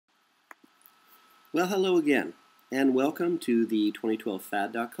Well, hello again, and welcome to the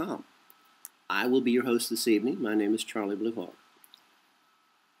 2012fad.com. I will be your host this evening. My name is Charlie Bluehawk.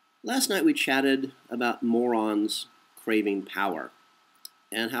 Last night we chatted about morons craving power,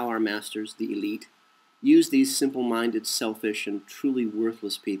 and how our masters, the elite, use these simple-minded, selfish, and truly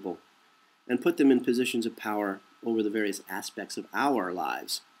worthless people and put them in positions of power over the various aspects of our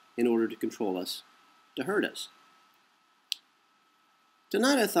lives in order to control us, to hurt us.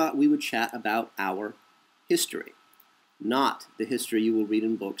 Tonight I thought we would chat about our history, not the history you will read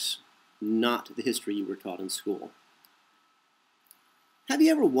in books, not the history you were taught in school. Have you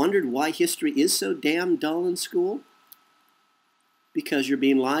ever wondered why history is so damn dull in school? Because you're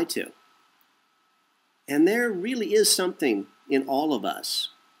being lied to. And there really is something in all of us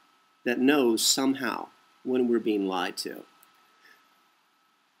that knows somehow when we're being lied to.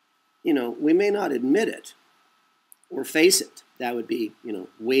 You know, we may not admit it or face it. That would be,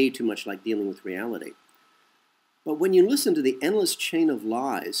 way too much like dealing with reality. But when you listen to the endless chain of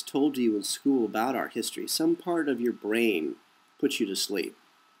lies told to you in school about our history, some part of your brain puts you to sleep.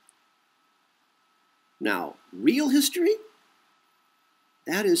 Now, real history?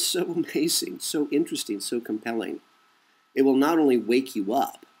 That is so amazing, so interesting, so compelling. It will not only wake you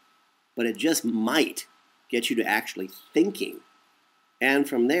up, but it just might get you to actually thinking. And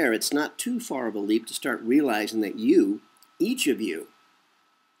from there, it's not too far of a leap to start realizing that you, each of you,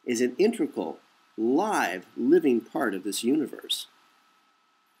 is an integral, live, living part of this universe.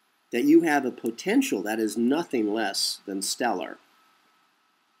 That you have a potential that is nothing less than stellar.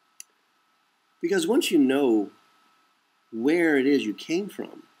 Because once you know where it is you came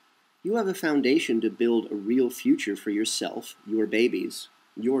from, you have a foundation to build a real future for yourself, your babies,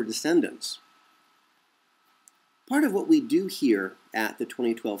 your descendants. Part of what we do here at the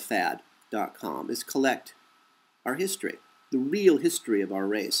 2012fad.com is collect our history, the real history of our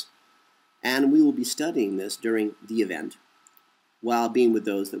race. And we will be studying this during the event, while being with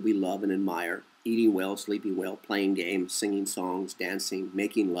those that we love and admire, eating well, sleeping well, playing games, singing songs, dancing,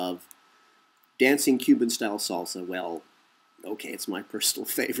 making love, dancing Cuban-style salsa. Well, okay, it's my personal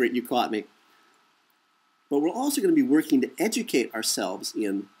favorite, you caught me. But we're also going to be working to educate ourselves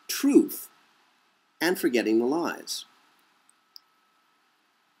in truth and forgetting the lies.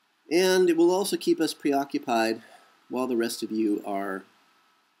 And it will also keep us preoccupied while the rest of you are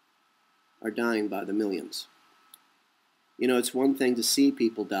dying by the millions. You know, it's one thing to see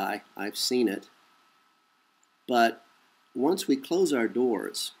people die. I've seen it. But once we close our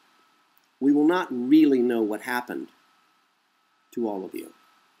doors, we will not really know what happened to all of you.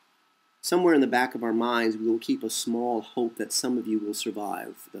 Somewhere in the back of our minds, we will keep a small hope that some of you will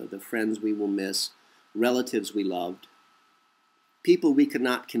survive, the friends we will miss, relatives we loved, people we could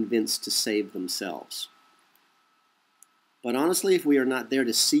not convince to save themselves. But honestly, if we are not there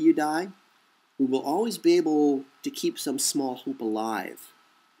to see you die, we will always be able to keep some small hope alive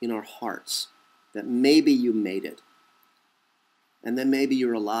in our hearts that maybe you made it, and then maybe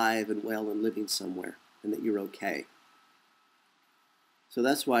you're alive and well and living somewhere, and that you're okay. So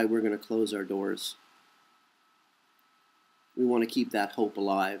that's why we're going to close our doors. We want to keep that hope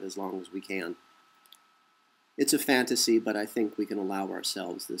alive as long as we can. It's a fantasy, but I think we can allow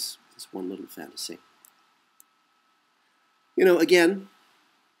ourselves this one little fantasy. You know, again,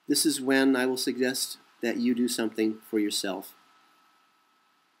 this is when I will suggest that you do something for yourself.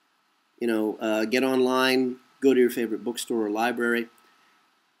 You know, get online, go to your favorite bookstore or library,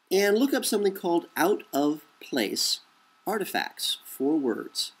 and look up something called out-of-place artifacts. 4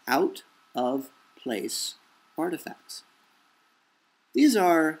 words. Out-of-place artifacts. These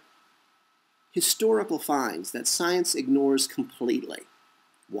are historical finds that science ignores completely.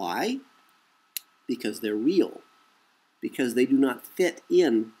 Why? Because they're real. Because they do not fit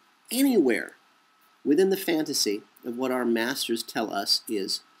in anywhere within the fantasy of what our masters tell us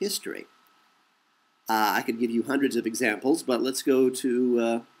is history. I could give you hundreds of examples, but let's go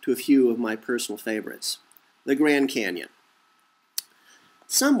to a few of my personal favorites. The Grand Canyon.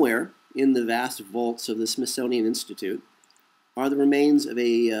 Somewhere in the vast vaults of the Smithsonian Institute are the remains of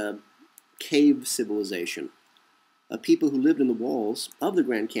a cave civilization, of people who lived in the walls of the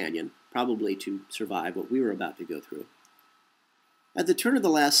Grand Canyon, probably to survive what we were about to go through. At the turn of the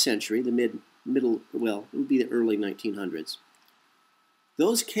last century, the it would be the early 1900s,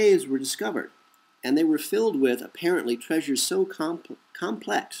 those caves were discovered, and they were filled with, apparently, treasures so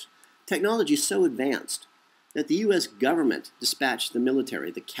complex, technology so advanced, that the U.S. government dispatched the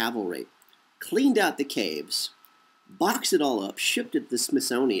military, the cavalry, cleaned out the caves, boxed it all up, shipped it to the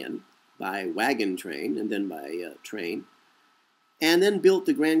Smithsonian by wagon train and then by train, and then built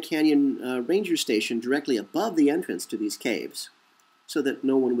the Grand Canyon Ranger Station directly above the entrance to these caves so that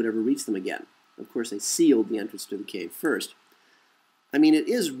no one would ever reach them again. Of course, they sealed the entrance to the cave first. I mean, it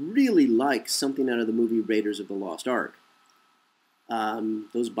is really like something out of the movie Raiders of the Lost Ark.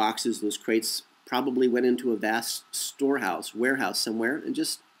 Those boxes, those crates, probably went into a vast warehouse somewhere, and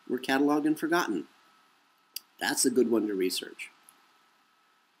just were cataloged and forgotten. That's a good one to research.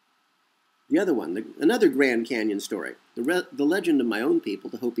 The other one, another Grand Canyon story. The legend of my own people,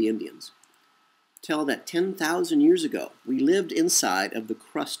 the Hopi Indians, tell that 10,000 years ago, we lived inside of the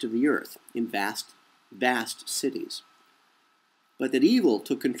crust of the earth in vast, vast cities. But that evil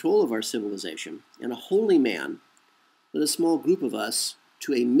took control of our civilization, and a holy man led a small group of us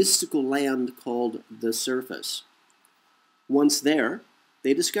to a mystical land called the surface. Once there,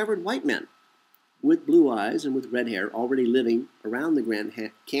 they discovered white men with blue eyes and with red hair already living around the Grand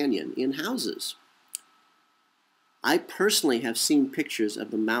Canyon in houses. I personally have seen pictures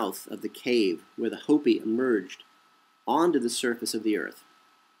of the mouth of the cave where the Hopi emerged onto the surface of the earth.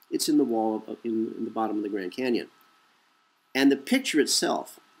 It's in the wall in the bottom of the Grand Canyon. And the picture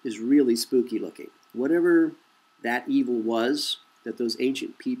itself is really spooky looking. Whatever that evil was that those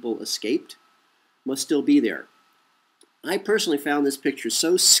ancient people escaped must still be there. I personally found this picture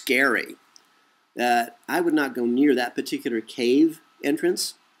so scary that I would not go near that particular cave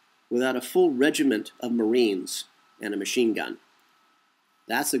entrance without a full regiment of Marines and a machine gun.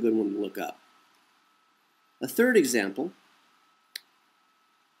 That's a good one to look up. A third example,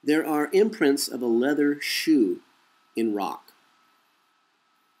 there are imprints of a leather shoe in rock.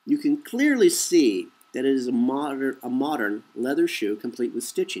 You can clearly see that it is a modern leather shoe complete with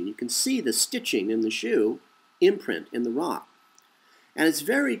stitching. You can see the stitching in the shoe imprint in the rock. And it's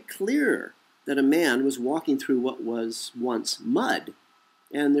very clear that a man was walking through what was once mud.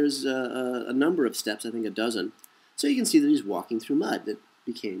 And there's a number of steps, I think a dozen. So you can see that he's walking through mud that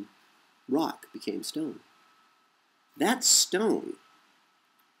became rock, became stone. That stone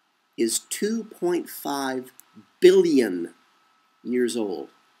is 2.5 billion years old.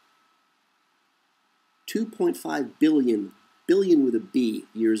 2.5 billion with a B,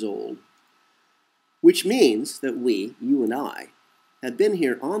 years old. Which means that we, you and I, have been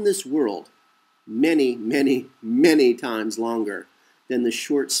here on this world many, many, many times longer than the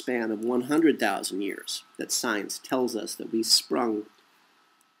short span of 100,000 years that science tells us that we sprung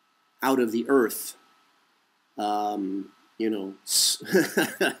out of the earth,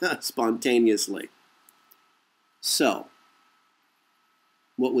 spontaneously. So,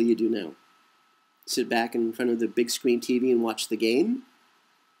 what will you do now? Sit back in front of the big screen TV and watch the game?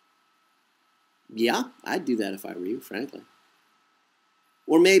 Yeah, I'd do that if I were you, frankly.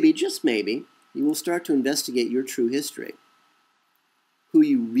 Or maybe, just maybe, you will start to investigate your true history, who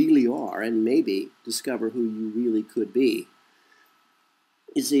you really are, and maybe discover who you really could be.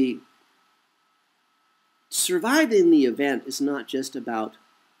 You see, surviving the event is not just about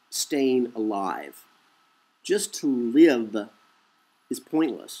staying alive. Just to live is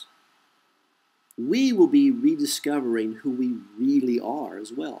pointless. We will be rediscovering who we really are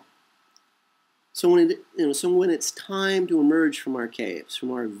as well. So when it's time to emerge from our caves,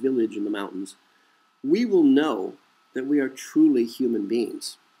 from our village in the mountains, we will know that we are truly human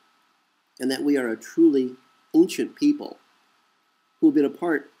beings, and that we are a truly ancient people who have been a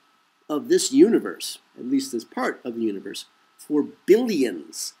part of this universe, at least this part of the universe, for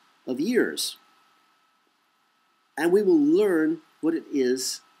billions of years. And we will learn what it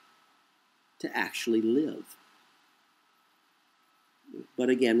is to actually live. But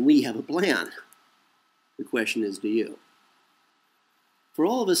again, we have a plan. The question is, do you? For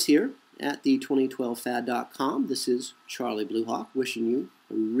all of us here at the 2012fad.com, this is Charlie Bluehawk wishing you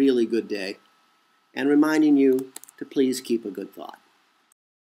a really good day and reminding you to please keep a good thought.